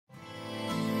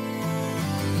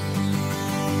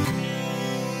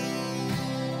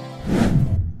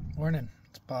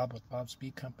Bob with Bob's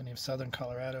Bee Company of Southern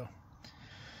Colorado.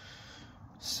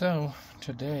 So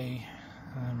today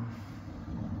I'm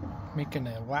making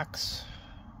a wax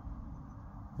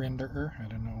renderer. I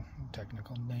don't know the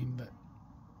technical name, but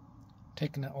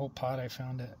taking an old pot I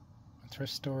found at a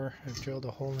thrift store. I've drilled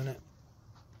a hole in it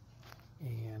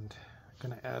and I'm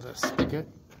going to add a spigot.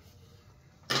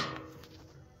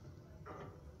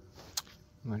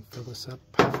 I fill this up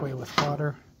halfway with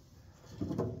water.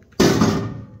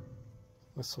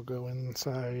 This will go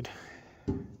inside,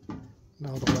 and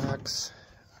all the wax,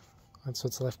 that's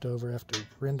what's left over after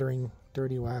rendering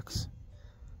dirty wax,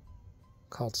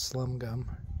 called slum gum.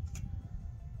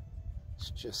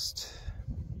 It's just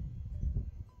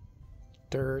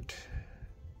dirt,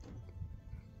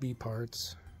 bee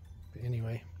parts. But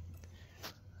anyway,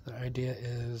 the idea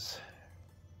is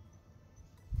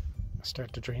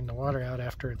start to drain the water out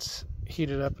after it's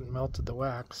heated up and melted the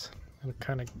wax, and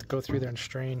kind of go through there and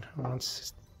strain.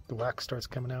 Once the wax starts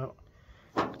coming out,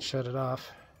 shut it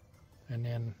off, and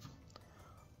then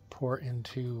pour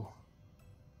into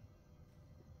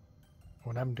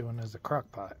what I'm doing is a crock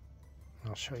pot.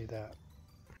 I'll show you that.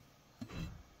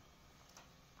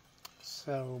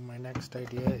 So my next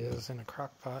idea is in a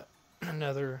crock pot,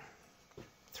 another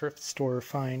thrift store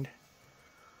find.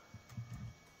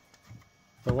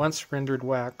 The once rendered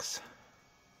wax,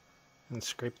 and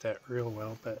scrape that real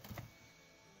well, but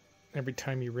every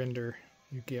time you render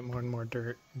you get more and more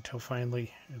dirt until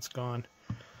finally it's gone.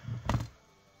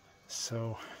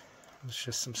 So it's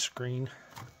just some screen.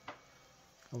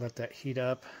 I'll let that heat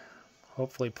up,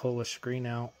 hopefully pull the screen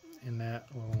out, and that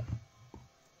will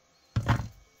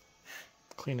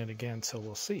clean it again, so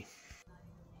we'll see.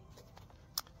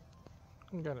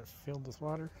 I've got it filled with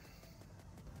water.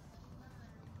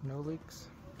 No leaks.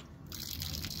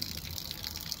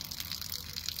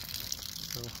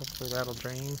 So hopefully that'll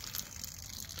drain.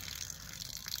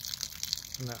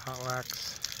 And that hot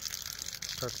wax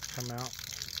starts to come out.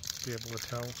 Be able to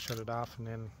tell, shut it off, and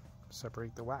then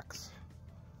separate the wax.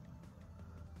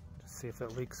 Just see if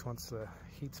it leaks once the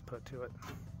heat's put to it.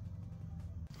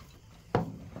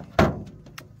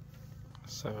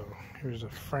 So here's a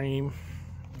frame.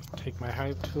 Take my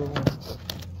hive tool.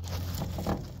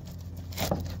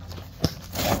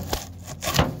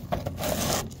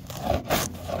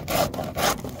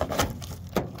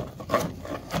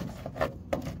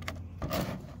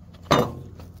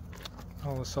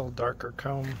 This old darker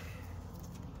comb.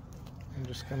 I'm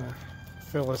just gonna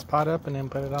fill this pot up and then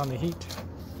put it on the heat.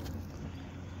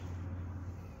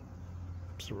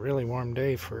 It's a really warm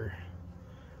day for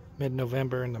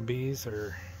mid-November and the bees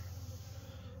are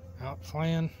out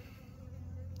flying.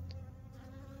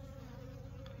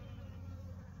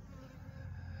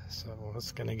 So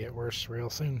it's gonna get worse real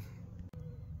soon.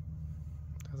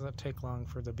 Doesn't take long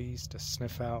for the bees to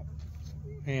sniff out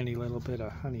any little bit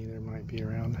of honey there might be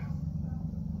around.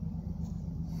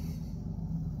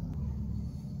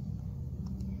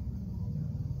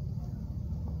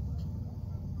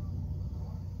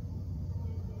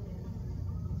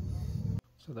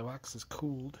 So the wax is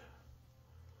cooled.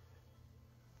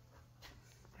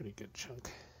 Pretty good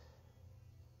chunk.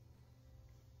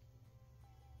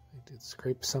 I did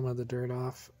scrape some of the dirt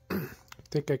off. I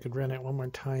think I could run it one more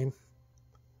time.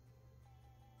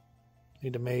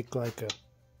 Need to make like a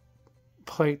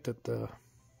plate that the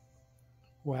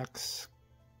wax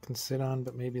can sit on,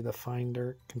 but maybe the fine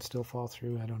dirt can still fall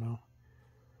through. I don't know.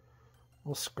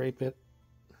 We'll scrape it,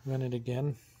 run it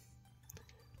again.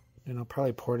 And I'll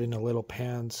probably pour it into little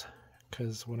pans,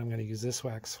 because what I'm going to use this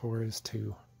wax for is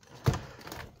to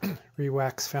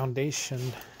re-wax foundation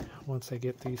once I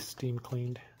get these steam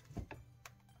cleaned.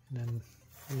 And then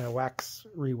when I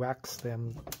re-wax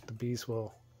them, the bees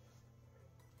will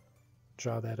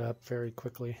draw that up very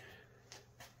quickly.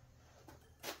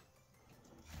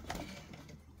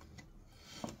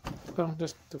 Well,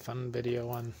 just a fun video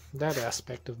on that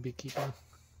aspect of beekeeping.